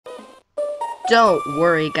Don't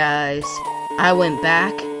worry, guys. I went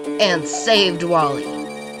back and saved Wally.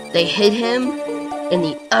 They hid him in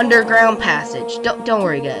the underground passage. Don't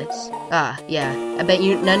worry, guys. Yeah. I bet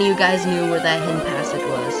none of you guys knew where that hidden passage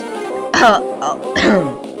was.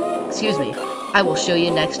 Excuse me. I will show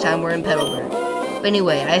you next time we're in Petalburg. But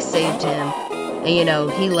anyway, I saved him. And you know,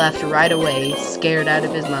 he left right away, scared out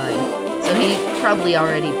of his mind. So he probably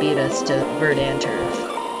already beat us to Verdant Turf.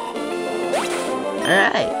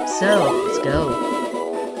 Alright, so let's go.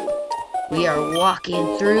 We are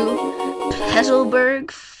walking through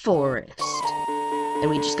Petalburg Forest. And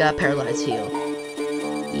we just got Paralyzed Heal.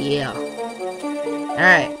 Yeah.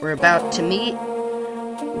 Alright, we're about to meet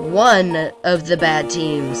one of the bad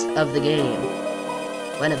teams of the game.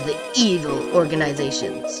 One of the evil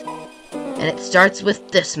organizations. And it starts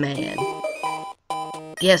with this man.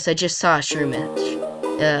 Yes, I just saw a Shroomish.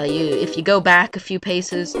 If you go back a few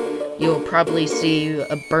paces, you'll probably see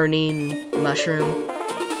a burning mushroom.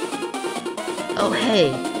 Oh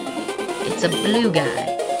hey, it's a blue guy.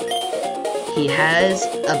 He has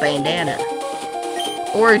a bandana.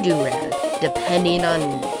 Or a do-rag, depending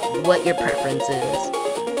on what your preference is.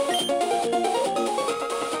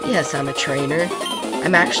 Yes, I'm a trainer.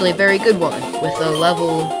 I'm actually a very good one, with a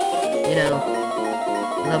level,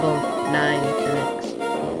 level 9 phoenix.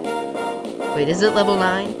 Wait, is it level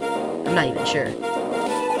 9? I'm not even sure.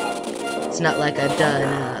 It's not like I've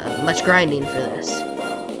done much grinding for this.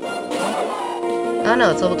 Oh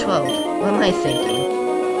no, it's level 12. What am I thinking?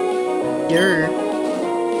 Durr.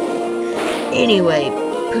 Anyway,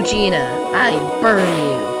 Poochyena, I burn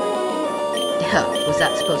you. Huh, was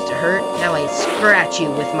that supposed to hurt? Now I scratch you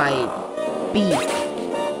with my beak.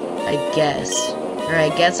 I guess. Or I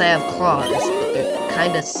guess I have claws, but they're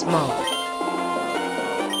kinda small.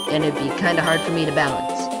 And it'd be kinda hard for me to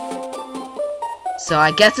balance. So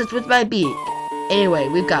I guess it's with my beak. Anyway,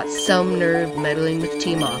 we've got some nerve meddling with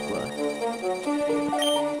Team Aqua.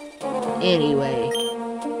 Anyway.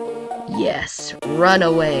 Yes, run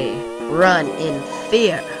away. Run in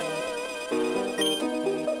fear.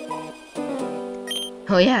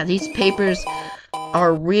 Oh yeah, these papers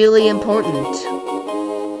are really important.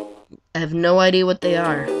 I have no idea what they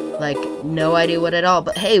are. Like, no idea what at all.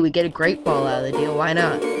 But hey, we get a great ball out of the deal. Why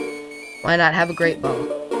not? Why not have a great ball?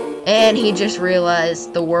 And he just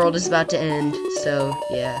realized the world is about to end. So,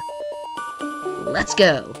 yeah. Let's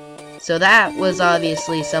go. So that was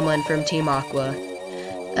obviously someone from Team Aqua.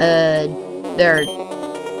 There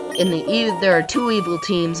are two evil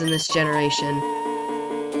teams in this generation.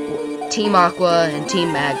 Team Aqua and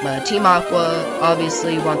Team Magma. Team Aqua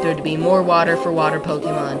obviously want there to be more water for water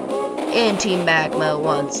Pokemon. And Team Magma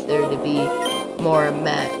wants there to be more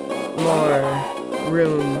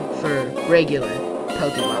room for regular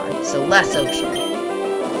Pokemon. So less ocean.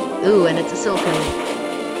 Ooh, and it's a Silcoon.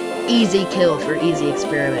 Easy kill for easy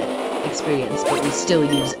experience, but we still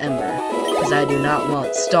use Ember. Because I do not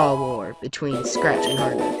want Stall War between Scratch and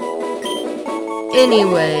Harden.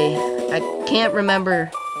 Anyway, I can't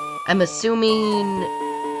remember. I'm assuming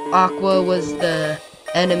Aqua was the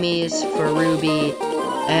enemies for Ruby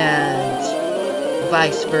and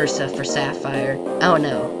vice versa for Sapphire. I don't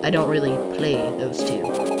know. I don't really play those two.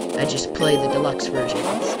 I just play the deluxe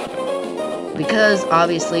versions. Because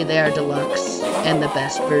obviously they are deluxe and the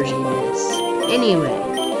best version is. Anyway.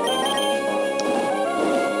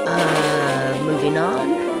 Moving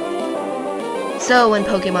on. So in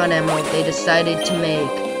Pokemon Emerald they decided to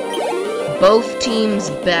make both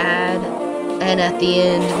teams bad, and at the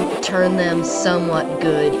end, turn them somewhat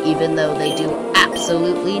good, even though they do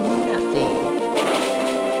absolutely nothing.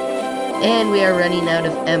 And we are running out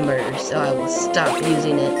of Ember, so I will stop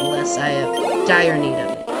using it unless I have dire need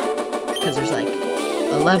of it. Because there's like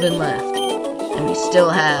 11 left, and we still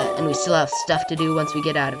have stuff to do once we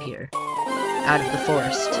get out of here. Out of the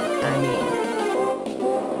forest, I mean.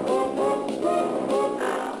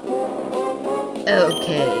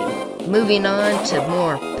 Okay. Moving on to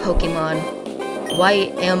more Pokemon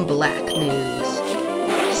White and Black news.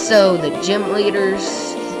 So, the gym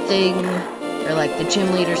leaders thing, or like the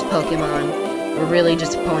gym leaders Pokemon, were really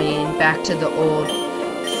disappointing. Back to the old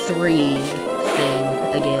 3 thing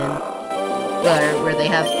again. Where they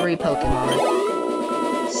have 3 Pokemon.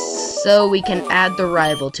 So, we can add the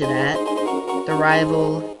rival to that. The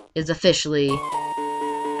rival is officially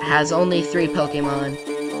has only 3 Pokemon.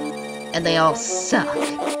 And they all suck.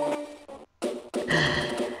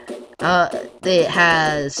 It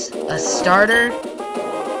has a starter,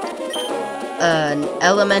 an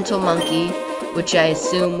elemental monkey, which I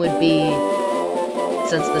assume would be,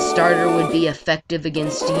 since the starter would be effective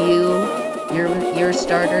against your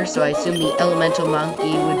starter, so I assume the elemental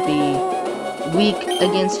monkey would be weak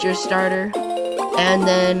against your starter. and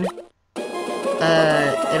then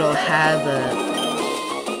it'll have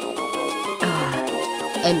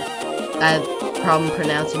and I have a problem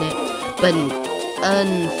pronouncing it, but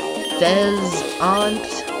an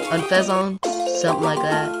unfezant, something like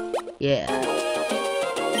that. Yeah.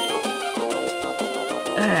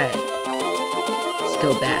 Alright. Let's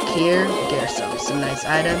go back here, get ourselves some nice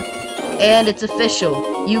item. And it's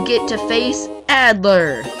official. You get to face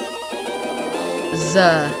Adler,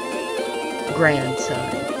 the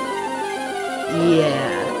grandson.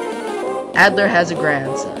 Yeah. Adler has a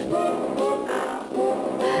grandson.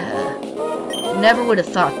 Never would have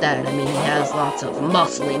thought that. I mean, he has lots of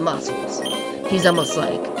muscly muscles. He's almost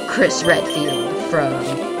like Chris Redfield from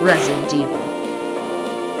Resident Evil.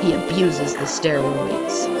 He abuses the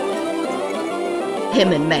steroids.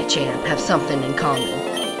 Him and Machamp have something in common.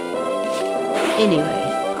 Anyway.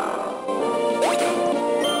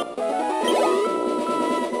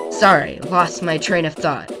 Sorry, lost my train of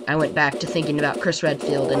thought. I went back to thinking about Chris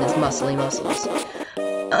Redfield and his muscly muscles.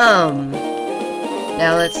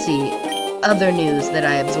 Now let's see. Other news that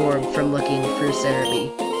I absorbed from looking through Cerebi.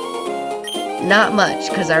 Not much,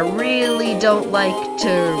 because I really don't like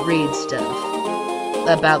to read stuff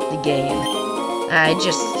about the game. I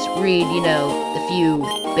just read, you know, the few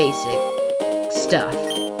basic stuff.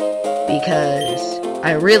 Because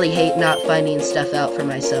I really hate not finding stuff out for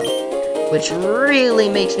myself. Which really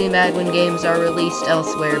makes me mad when games are released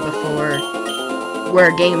elsewhere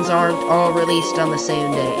where games aren't all released on the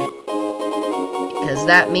same day. Because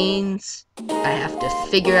that means I have to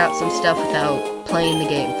figure out some stuff without playing the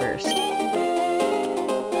game first.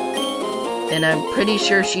 And I'm pretty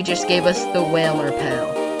sure she just gave us the Whaler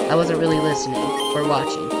Pal. I wasn't really listening, or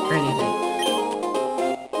watching, or anything.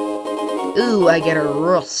 Ooh, I get a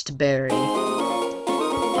Rust Berry.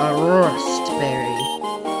 A Rust Berry.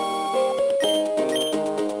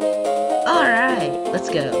 Alright, let's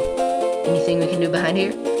go. Anything we can do behind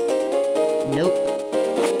here? Nope.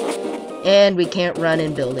 And we can't run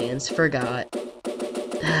in buildings. Forgot.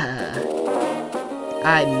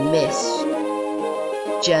 I miss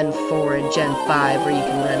Gen 4 and Gen 5 where you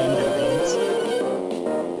can run in buildings.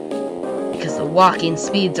 Because the walking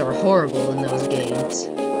speeds are horrible in those games.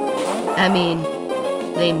 I mean,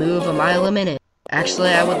 they move a mile a minute. Actually,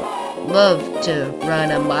 I would love to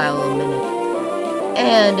run a mile a minute.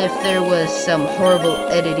 And if there was some horrible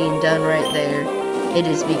editing done right there, it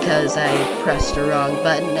is because I pressed the wrong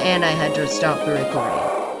button and I had to stop the recording.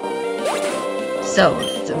 So,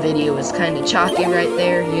 if the video is kind of chalky right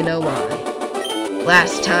there, you know why.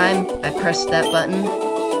 Last time, I pressed that button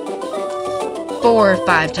 4 or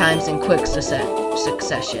 5 times in quick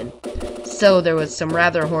succession. So there was some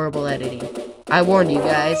rather horrible editing. I warned you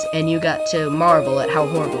guys, and you got to marvel at how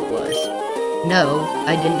horrible it was. No,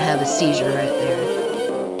 I didn't have a seizure right there.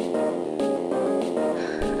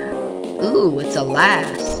 Ooh, it's a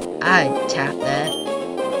lass. I'd tap that.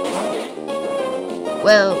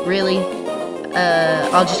 Well, really,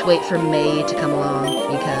 I'll just wait for May to come along,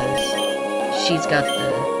 because she's got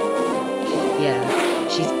the... Yeah,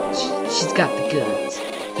 she's got the goods,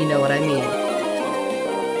 if you know what I mean.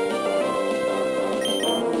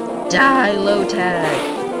 Die,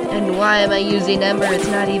 Lotad! And why am I using Ember? It's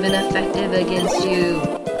not even effective against you.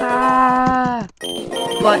 Ah!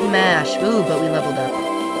 Button mash. Ooh, but we leveled up.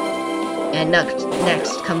 And next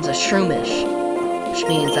comes a Shroomish, which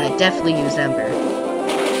means I definitely use Ember.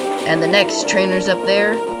 And the next trainers up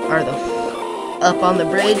there are up on the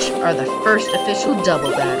bridge are the first official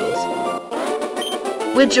double battles.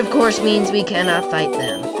 Which of course means we cannot fight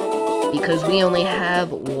them, because we only have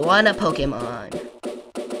one Pokemon.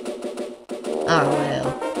 Oh well.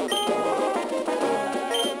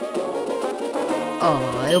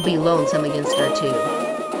 Aw, it'll be lonesome against her too.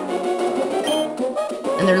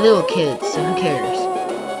 And they're little kids, so who cares?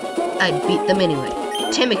 I'd beat them anyway.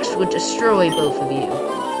 Timix would destroy both of you.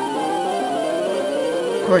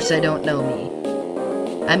 Of course I don't know me.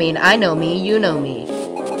 I mean, I know me, you know me.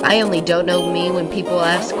 I only don't know me when people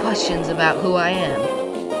ask questions about who I am.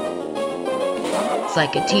 It's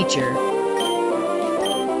like a teacher.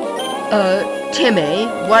 Timmy,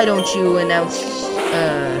 why don't you announce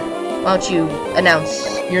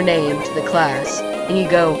your name to the class? And you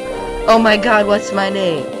go, oh my god, what's my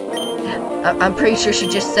name? I'm pretty sure she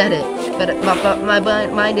just said it, but my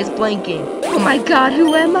mind is blanking. Oh my god,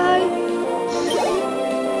 who am I?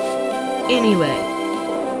 Anyway,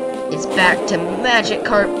 it's back to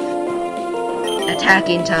Magikarp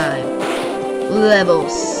attacking time. Level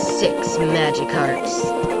 6 Magikarps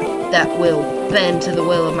that will bend to the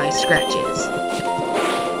will of my scratches.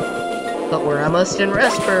 But we're almost in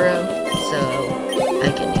Rustboro, so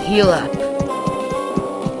I can heal up.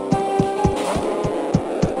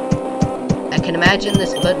 can imagine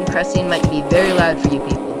this button pressing might be very loud for you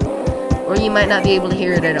people, or you might not be able to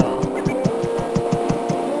hear it at all.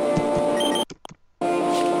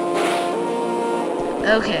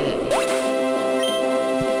 Okay.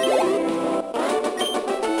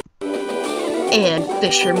 And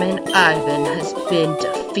Fisherman Ivan has been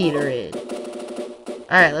defeated.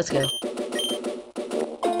 Alright, let's go.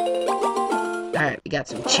 Alright, we got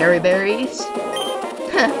some cherry berries.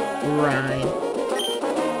 Rhyme.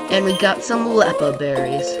 And we got some Leppa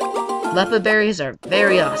berries. Leppa berries are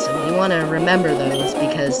very awesome. You want to remember those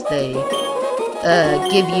because they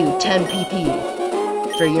give you 10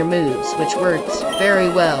 PP for your moves, which works very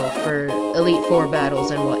well for Elite Four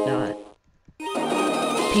battles and whatnot.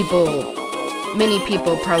 Many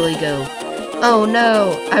people probably go, "Oh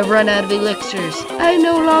no, I've run out of elixirs. I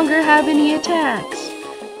no longer have any attacks."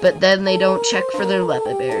 But then they don't check for their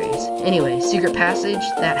Leppa berries. Anyway, secret passage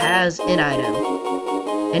that has an item.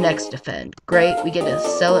 An X-Defend. Great, we get to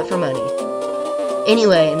sell it for money.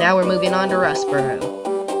 Anyway, now we're moving on to Rustboro.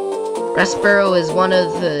 Rustboro is one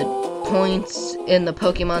of the points in the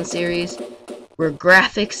Pokemon series where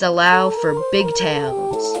graphics allow for big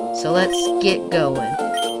towns. So let's get going.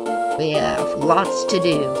 We have lots to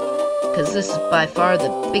do, because this is by far the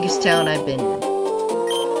biggest town I've been in.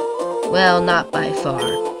 Well, not by far.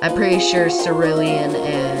 I'm pretty sure Cerulean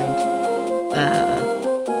and,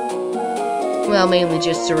 well, mainly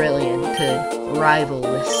just Cerulean could rival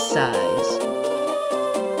this size.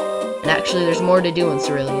 And actually, there's more to do in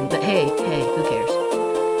Cerulean, but hey, who cares?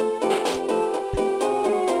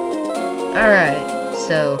 Alright,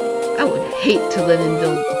 so I would hate to live in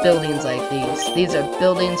buildings like these. These are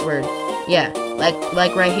buildings where, yeah,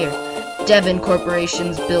 like right here. Devon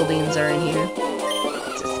Corporation's buildings are in here.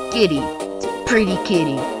 It's a skitty. It's a pretty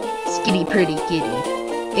kitty. Skitty pretty kitty.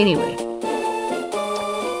 Anyway.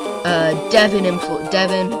 Devon,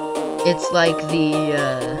 it's like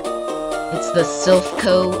it's the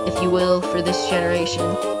Silphco, if you will, for this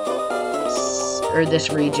generation. Or this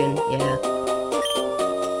region, yeah.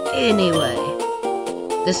 Anyway.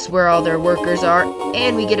 This is where all their workers are,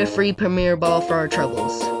 and we get a free Premier Ball for our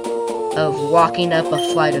troubles of walking up a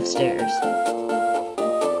flight of stairs.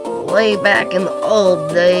 Way back in the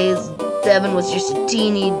old days, Devon was just a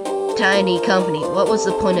teeny tiny company. What was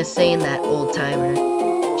the point of saying that, old-timer?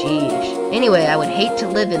 Jeez. Anyway, I would hate to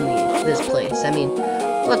live in this place. I mean,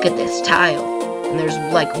 look at this tile. And there's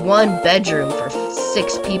like one bedroom for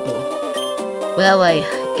 6 people. Well, I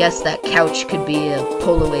guess that couch could be a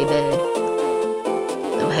pull-away bed.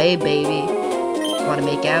 Oh, hey, baby. Wanna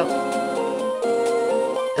make out?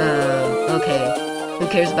 Okay. Who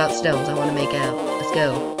cares about stones? I wanna make out. Let's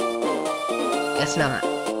go. Guess not.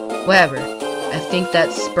 Whatever. I think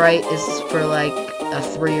that sprite is for, like, a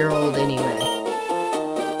 3-year-old anyway.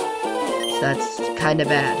 So that's kinda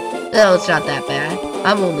bad. No, it's not that bad.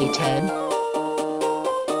 I'm only 10.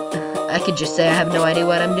 I could just say I have no idea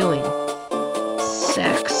what I'm doing.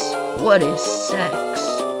 Sex. What is sex?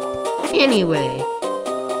 Anyway.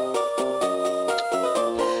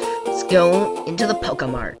 Let's go into the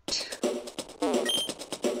Pokemart.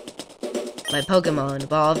 My Pokemon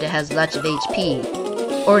evolved. It has lots of HP.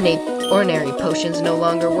 Ordinary potions no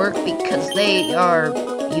longer work because they are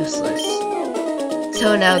useless.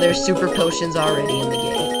 So now there's super potions already in the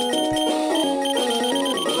game.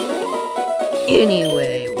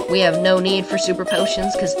 Anyway, we have no need for super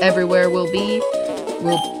potions because everywhere we'll be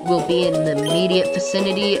in the immediate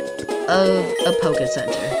vicinity of a Poké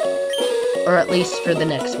Center. Or at least for the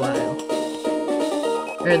next while.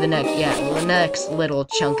 Or the next little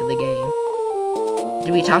chunk of the game.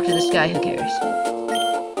 Did we talk to this guy? Who cares?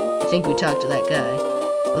 I think we talked to that guy.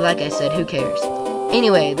 But like I said, who cares?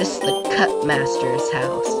 Anyway, this is the Cut Master's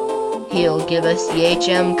house. He'll give us the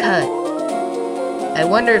HM Cut. I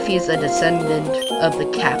wonder if he's a descendant of the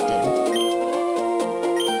captain.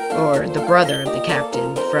 Or the brother of the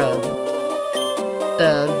captain from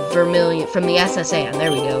the SSN.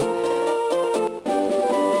 There we go.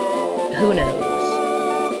 Who knows?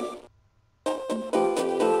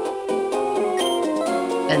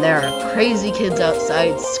 And there are crazy kids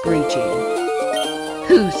outside screeching.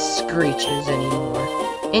 Who screeches anymore?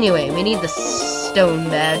 Anyway, we need the stone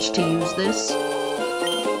badge to use this.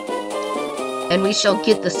 And we shall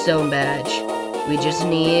get the stone badge. We just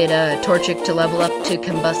need Torchic to level up to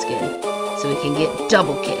Combuskin, so we can get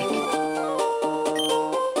Double Kick.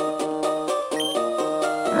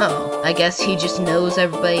 Oh, I guess he just knows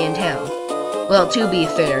everybody in town. Well, to be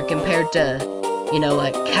fair, compared to, you know,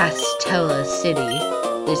 like Castella City,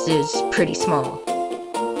 this is pretty small.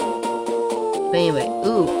 But anyway,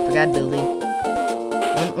 ooh, forgot a building.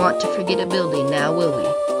 Wouldn't want to forget a building now, will we?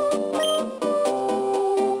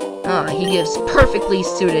 Huh, he gives perfectly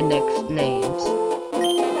suited nicknames.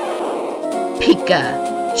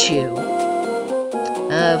 Pikachu.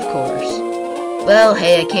 Of course. Well,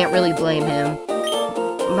 hey, I can't really blame him.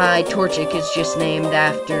 My Torchic is just named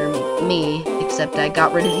after me, except I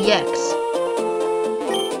got rid of the X.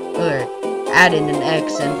 Or added an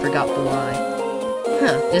X and forgot the Y.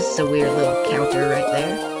 Huh, this is a weird little counter right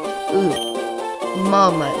there. Ooh,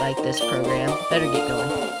 Mom might like this program. Better get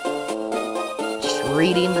going. Just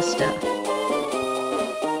reading the stuff.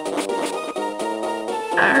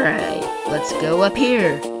 Alright, let's go up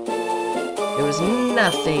here. There was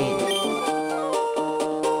nothing.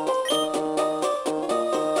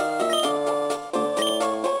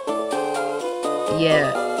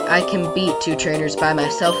 Yeah, I can beat 2 trainers by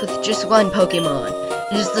myself with just 1 Pokemon.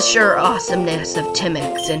 It is the sure awesomeness of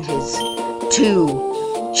Timex and his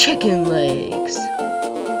 2 chicken legs.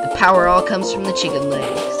 The power all comes from the chicken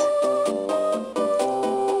legs.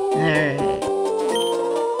 Alright.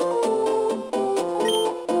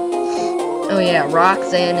 Oh yeah,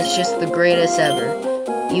 Roxanne is just the greatest ever.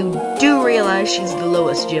 You do realize she's the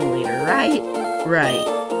lowest gym leader, right? Right.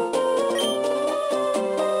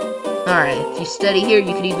 Alright, if you study here,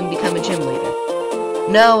 you could even become a gym leader.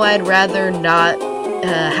 No, I'd rather not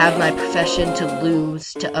have my profession to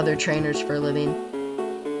lose to other trainers for a living.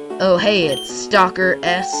 Oh, hey, it's Stalker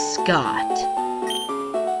S. Scott.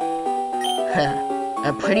 Huh.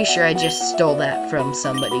 I'm pretty sure I just stole that from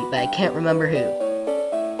somebody, but I can't remember who.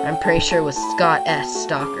 I'm pretty sure it was Scott S.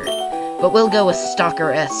 Stalker. But we'll go with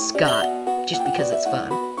Stalker S. Scott, just because it's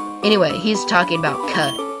fun. Anyway, he's talking about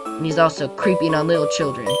Cut, and he's also creeping on little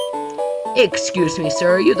children. Excuse me, sir,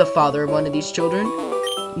 are you the father of one of these children?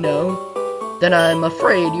 No. Then I'm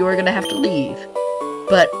afraid you are gonna have to leave.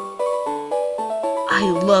 But I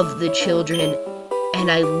love the children, and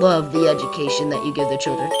I love the education that you give the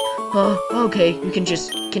children. Oh, okay, you can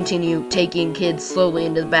just continue taking kids slowly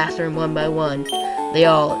into the bathroom one by one. They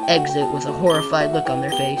all exit with a horrified look on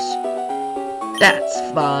their face. That's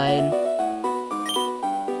fine.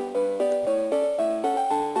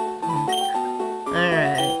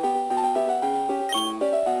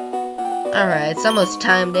 Alright, it's almost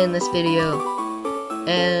time to end this video.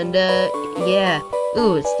 And, yeah.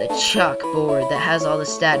 Ooh, it's the chalkboard that has all the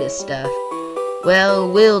status stuff. Well,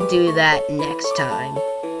 we'll do that next time.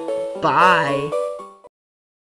 Bye.